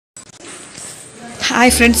Hi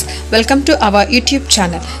friends, welcome to our YouTube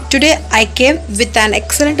channel. Today I came with an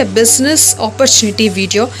excellent business opportunity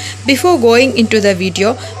video. Before going into the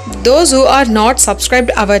video, those who are not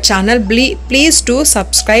subscribed our channel, please do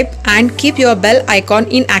subscribe and keep your bell icon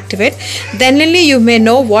inactivate. Then only you may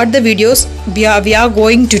know what the videos we are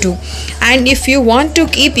going to do. And if you want to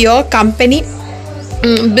keep your company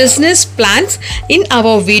business plans in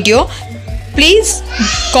our video, please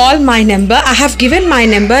call my number. I have given my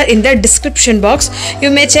number in the description box.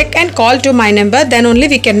 You may check and call to my number, then only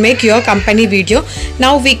we can make your company video.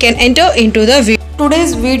 Now we can enter into the video.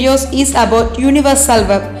 Today's videos is about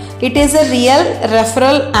Universalweb. It is a real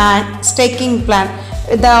referral and staking plan.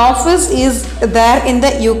 The office is there in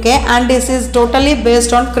the UK and this is totally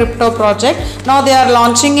based on crypto project. Now they are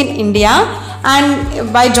launching in India, and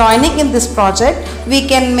by joining in this project we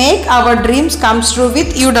can make our dreams come true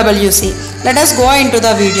with UWC. Let us go into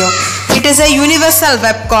the video. It is a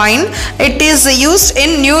Universalweb Coin. It is used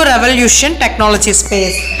in new revolution technology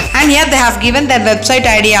space, and here they have given their website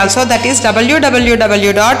ID also, that is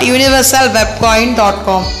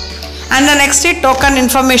www.universalwebcoin.com. and the next token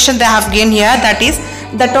information they have given here, that is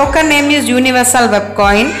the token name is Universalweb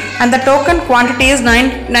Coin and the token quantity is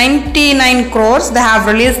 99 crores. They have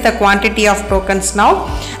released the quantity of tokens now,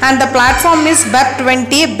 and the platform is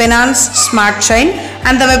Web20 Binance Smart Chain,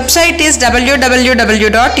 and the website is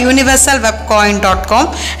www.universalwebcoin.com,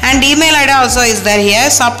 and email ID also is there here,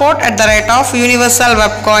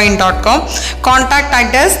 support@universalwebcoin.com. Contact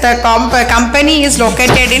address, the company is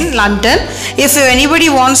located in London. If anybody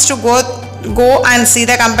wants to go and see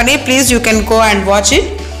the company, please you can go and watch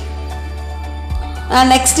it.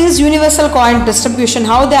 Next is universal coin distribution.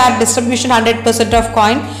 How they are distribution 100% of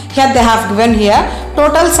coin. Here they have given here.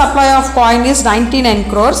 Total supply of coin is 99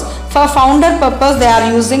 crores. For founder purpose they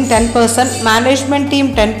are using 10%, management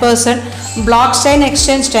team 10%, blockchain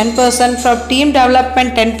exchange 10%, for team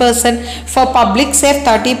development 10%, for public safe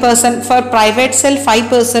 30%, for private sale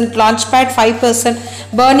 5%, launchpad 5%,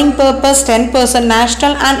 burning purpose 10%,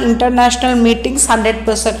 national and international meetings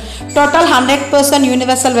 100%. Total 100%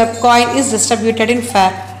 Universalweb Coin is distributed in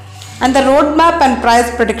fair. And the roadmap and price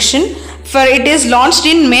prediction, for it is launched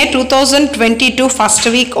in May 2022 first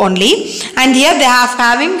week only, and here they have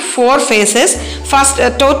having 4 phases. First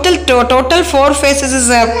total 4 phases is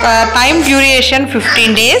time duration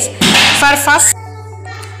 15 days.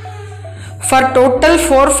 For total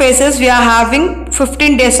 4 phases we are having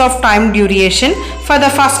 15 days of time duration. For the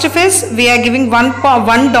first phase we are giving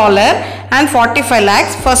 $1 and 45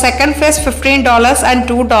 lakhs. For second phase $15 and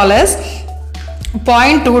 $2.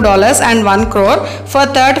 $0.2 and 1 crore. For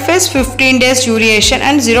third phase 15 days duration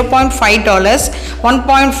and $0.5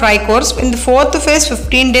 1.5 crores. In the fourth phase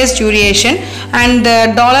 15 days duration and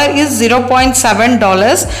the dollar is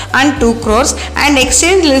 $0.7 and 2 crores, and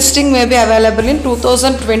exchange listing may be available in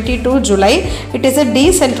 2022 July. It is a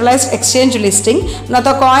decentralized exchange listing. Now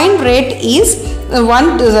the coin rate is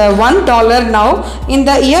 $1 now. In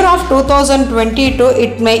the year of 2022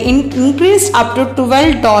 it may increase up to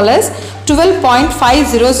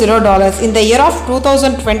 $12.500. In the year of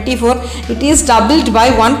 2024 it is doubled by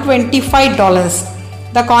 $125.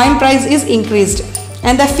 The coin price is increased.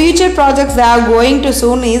 And the future projects they are going to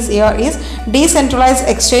soon is decentralized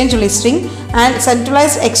exchange listing and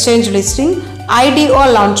centralized exchange listing, IDO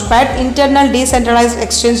launchpad, internal decentralized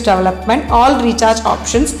exchange development, all recharge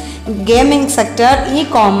options, gaming sector,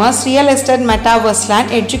 e-commerce, real estate, metaverse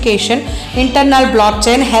land, education, internal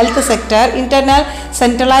blockchain, health sector, internal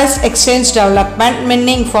centralized exchange development,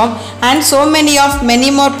 mining firm, and so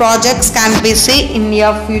many more projects can be seen in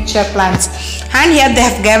your future plans. And here they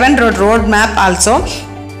have given roadmap also.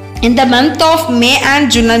 In the month of May and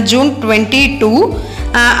June 22,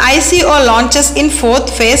 ICO launches in 4th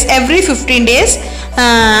phase every 15 days.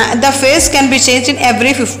 The phase can be changed in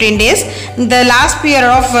every 15 days. The last year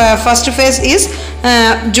of first phase is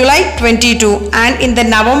July 22, and in the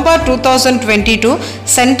November 2022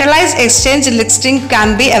 centralized exchange listing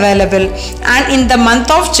can be available, and in the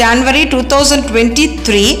month of January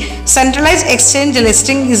 2023 centralized exchange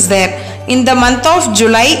listing is there. In the month of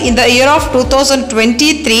July in the year of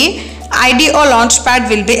 2023 IDO launchpad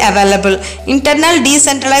will be available. Internal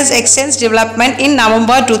decentralized exchange development in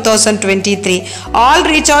November 2023. All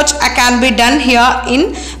recharge can be done here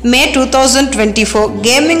in May 2024.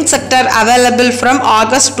 Gaming sector available from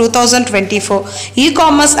August 2024.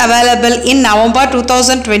 E-commerce available in November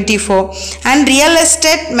 2024. And real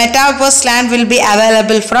estate metaverse land will be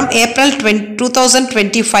available from April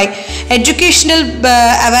 2025. Educational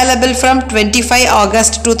available from 25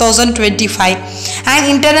 August 2025. And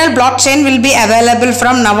internal blockchain blockchain will be available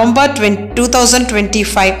from November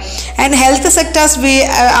 2025, and health sectors will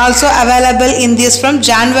also available in this from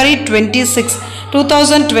January 26,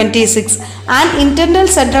 2026, and internal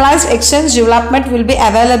centralized exchange development will be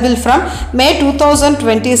available from May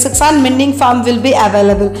 2026, and mining farm will be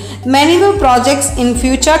available. Many more projects in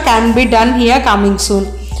future can be done here coming soon.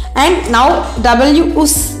 And now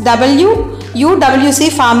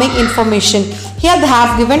UWC farming information. Here they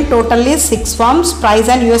have given totally 6 farms, price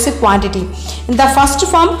and USD quantity. In the first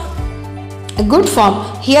farm, a good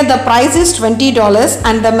farm, here the price is $20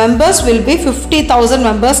 and the members will be 50,000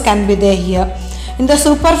 members can be there here. In the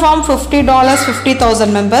super farm, $50,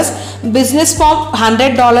 50,000 members. Business farm,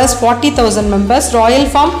 $100, 40,000 members. Royal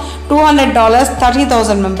farm, $200,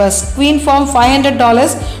 30,000 members. Queen farm,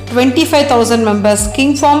 $500, 25,000 members.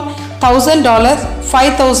 King farm, $1,000,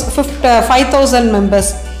 5,000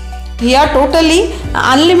 members. Here totally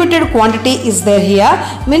unlimited quantity is there here,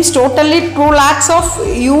 means totally 2 lakhs of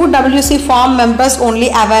UWC farm members only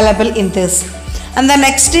available in this. And the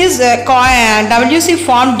next is WC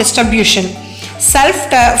farm distribution.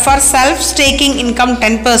 For self-staking income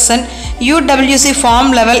 10%, UWC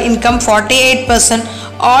farm level income 48%,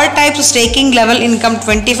 all types staking level income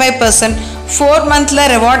 25%, 4 monthly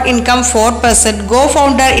reward income 4%, Go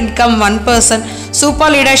Founder income 1%, Super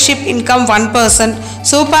Leadership income 1%,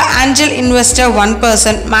 Super Angel Investor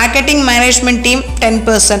 1%, Marketing Management Team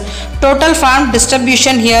 10%. Total farm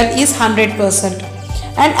distribution here is 100%.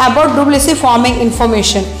 And about WC farming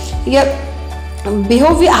information. Here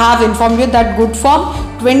below we have informed you that good farm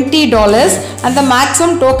 $20 and the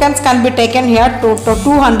maximum tokens can be taken here to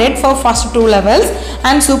 200 for first 2 levels,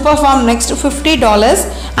 and super farm next $50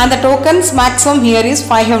 and the tokens maximum here is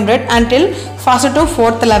 500 until first to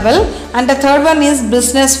 4th level, and the third one is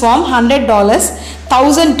business farm $100,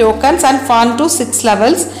 1000 tokens and 1 to 6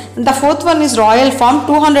 levels. And the fourth one is royal farm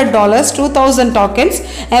 $200, 2000 tokens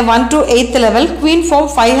and 1 to 8th level. Queen farm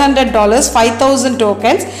 $500, 5000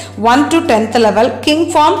 tokens 1 to 10th level.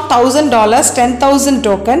 King farm $1000, 10,000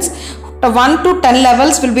 tokens. 1 to 10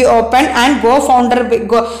 levels will be open, and Go Founder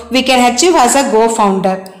we can achieve as a Go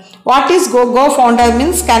Founder. What is Go Founder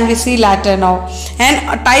means can we see later now.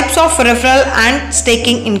 And types of referral and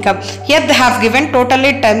staking income. Here they have given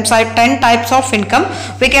totally 10 types of income.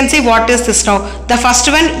 We can see what is this now. The first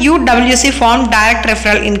one, UWC farm direct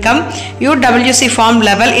referral income, UWC farm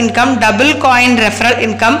level income, double coin referral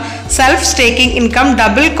income, self staking income,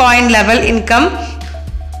 double coin level income,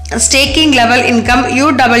 staking level income,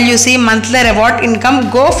 UWC monthly reward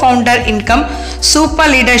income, Go Founder income, super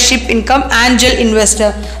leadership income, angel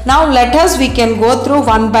investor. Now let us we can go through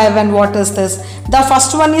one by one. What is this? The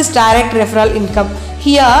first one is direct referral income.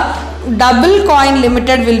 Here double coin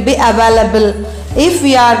limited will be available. If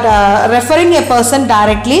we are referring a person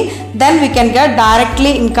directly, then we can get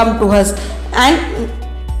directly income to us. And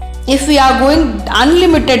if we are going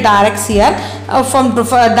unlimited directs here from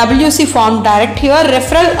WC farm direct, here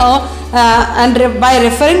referral and by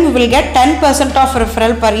referring we will get 10% of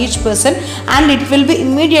referral per each person, and it will be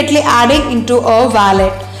immediately adding into a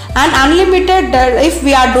wallet. And unlimited, if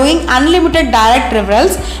we are doing unlimited direct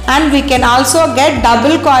referrals, and we can also get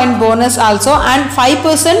double coin bonus also, and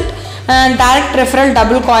 5% direct referral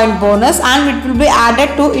double coin bonus, and it will be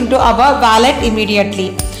added to into our wallet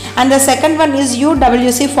immediately. And the second one is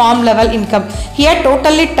UWC farm level income. Here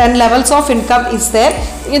totally 10 levels of income is there.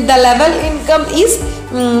 The level income is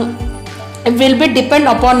it will be depend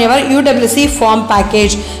upon your UWC farm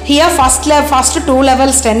package. Here first 2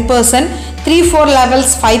 levels 10%, 3-4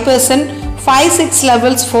 levels 5%, 5-6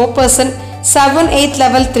 levels 4%, 7-8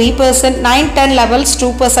 level 3%, 9-10 levels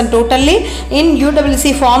 2%. Totally in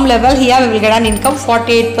UWC farm level here we will get an income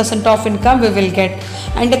 48% of income we will get.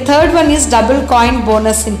 And the third one is double coin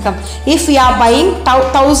bonus income. If we are buying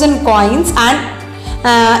 1000 coins, and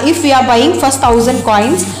if we are buying first 1000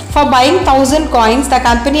 coins, for buying 1000 coins the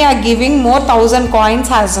company are giving more 1000 coins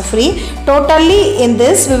as a free. Totally in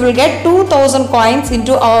this we will get 2000 coins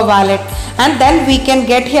into our wallet, and then we can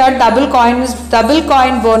get here double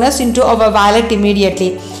coin bonus into our wallet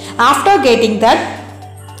immediately. After getting that,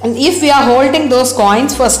 and if we are holding those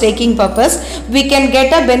coins for staking purpose, we can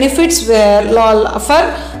get a benefits for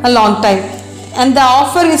a long time, and the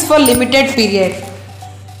offer is for limited period.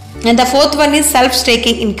 And the fourth one is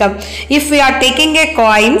self-staking income. If we are taking a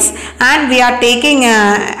coins and we are taking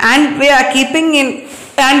and we are keeping in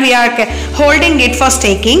and we are holding it for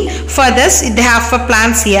staking, for this they have for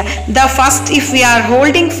plans here. The first, if we are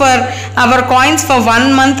holding for our coins for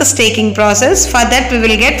 1 month staking process, for that we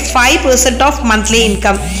will get 5% of monthly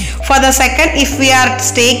income. For the second, if we are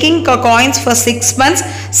staking coins for 6 months,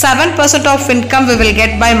 7% of income we will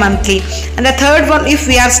get by monthly. And the third one, if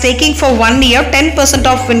we are staking for 1 year, 10%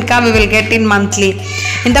 of income we will get in monthly.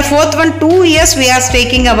 In the fourth one, 2 years we are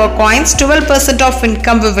staking our coins, 12% of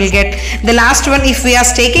income we will get. The last one, if we are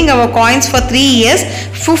staking our coins for 3 years,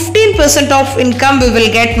 15% of income we will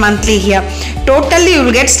get monthly here. Totally we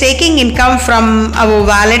will get staking income from our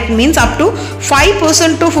wallet, means up to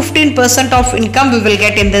 5% to 15% of income we will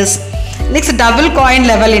get in this. Next, double coin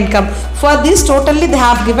level income. For this, totally they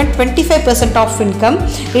have given 25% of income.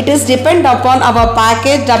 It is depend upon our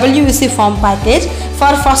package, WEC form package.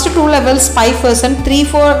 For first 2 levels 5%, 3,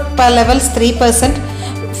 4 per levels 3%,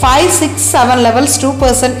 5, 6, 7 levels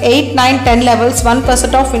 2%, 8, 9, 10 levels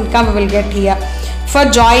 1% of income we will get here. For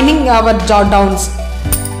joining our drawdowns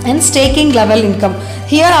and staking level income,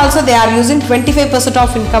 here also they are using 25%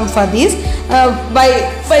 of income for these.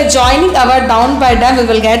 By joining our down by dam we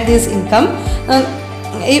will get this income.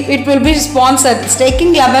 It will be sponsored.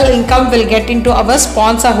 Staking level income will get into our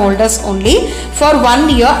sponsor holders only for 1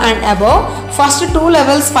 year and above. First 2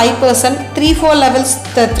 levels 5%, 3, 4 levels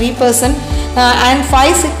 3%, and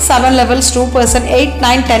 5, 6, 7 levels 2%, 8,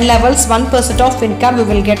 9, 10 levels 1% of income we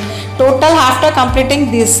will get. Total after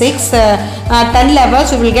completing these 10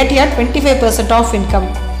 levels we will get here 25% of income.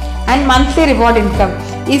 And monthly reward income.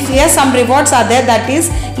 If here some rewards are there, that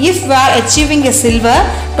is, if we are achieving a silver,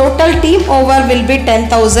 total team over will be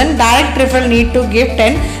 10,000, direct referral need to give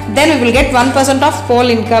 10, then we will get 1% of poll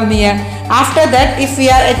income here. After that, if we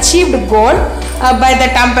are achieved gold, by the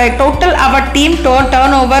time by total our team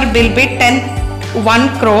turnover will be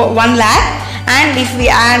 1 lakh, and if we,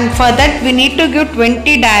 and for that we need to give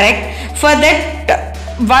 20 direct. For that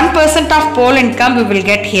 1% of poll income we will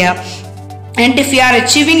get here. And if we are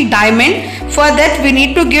achieving diamond, for that we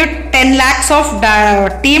need to give 10 lakhs of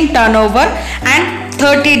team turnover and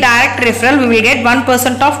 30 direct referral, we will get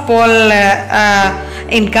 1% of poll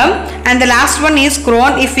income. And the last one is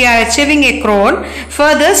crore. If we are achieving a crore,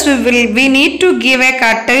 for this we need to give a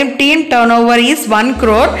team turnover is 1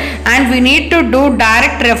 crore, and we need to do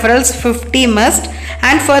direct referrals 50 must,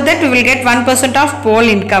 and for that we will get 1% of poll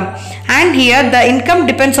income. And here the income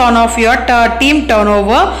depends on of your team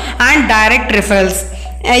turnover and direct referrals.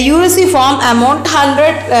 A USC form amount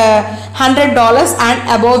 $100 and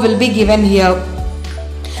above will be given here.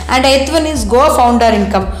 And 8th one is Go Founder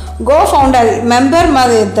income. Go Founder member,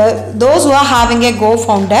 those who are having a Go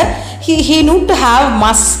Founder, he need to have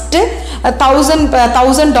must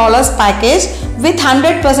 $1,000 package with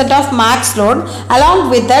 100% of max load. Along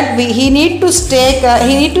with that, he need to stake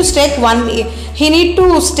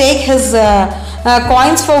his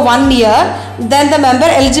coins for 1 year. Then the member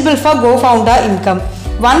eligible for Go Founder income.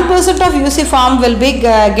 1% of UC farm will be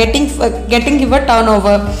getting your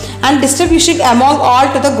turnover and distribution among all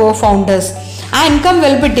to the Go founders. And income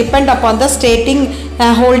will be depend upon the staking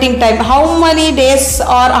holding time, how many days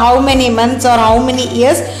or how many months or how many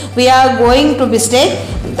years we are going to be stake.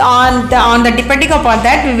 On the depending upon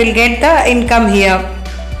that we will get the income here.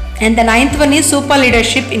 And the 9th one is super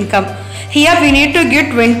leadership income. Here we need to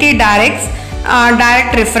give 20 direct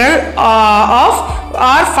referral of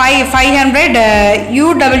or 500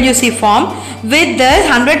 UWC form with the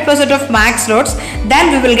 100% of max loads.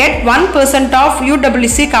 Then we will get 1% of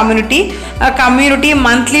UWC community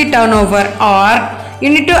monthly turnover. Or you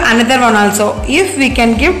need to another one also. If we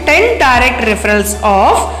can give 10 direct referrals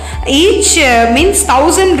of each means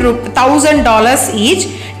 $1,000 each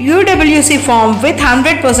UWC form with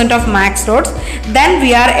 100% of max loads, then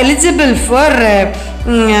we are eligible for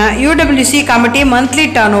UWC committee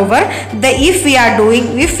monthly turnover. If we are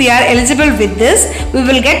eligible with this, we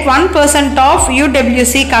will get 1% of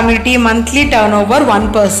UWC community monthly turnover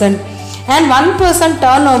 1%. And 1%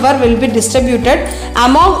 turnover will be distributed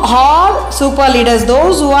among all super leaders.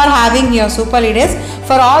 Those who are having here super leaders,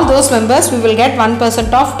 for all those members we will get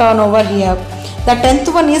 1% of turnover here. The 10th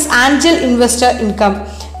one is angel investor income.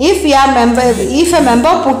 If a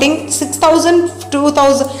member putting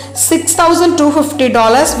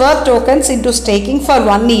 $6,250 worth tokens into staking for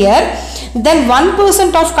 1 year, then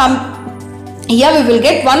 1% of here we will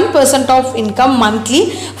get 1% of income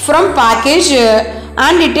monthly from package,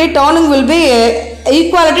 and it turning will be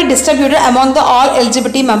equality distributed among the all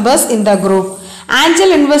eligibility members in the group.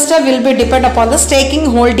 Angel investor will be depend upon the staking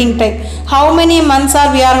holding type. How many months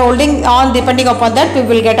are we are holding on, depending upon that we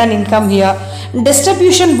will get an income here.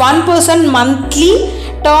 Distribution 1% monthly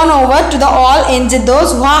turnover to the all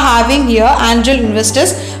those who are having here angel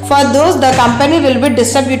investors. For those the company will be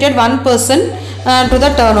distributed 1% to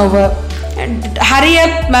the turnover. Hurry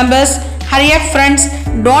up members, hurry up friends,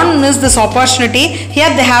 Don't miss this opportunity. Here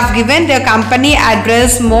they have given their company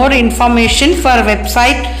address, more information for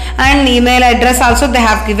website and email address also they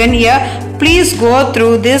have given here. Please go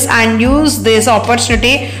through this and use this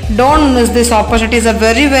opportunity. Don't miss this opportunity. It's a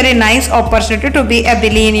very nice opportunity to be a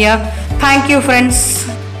billionaire. Thank you friends.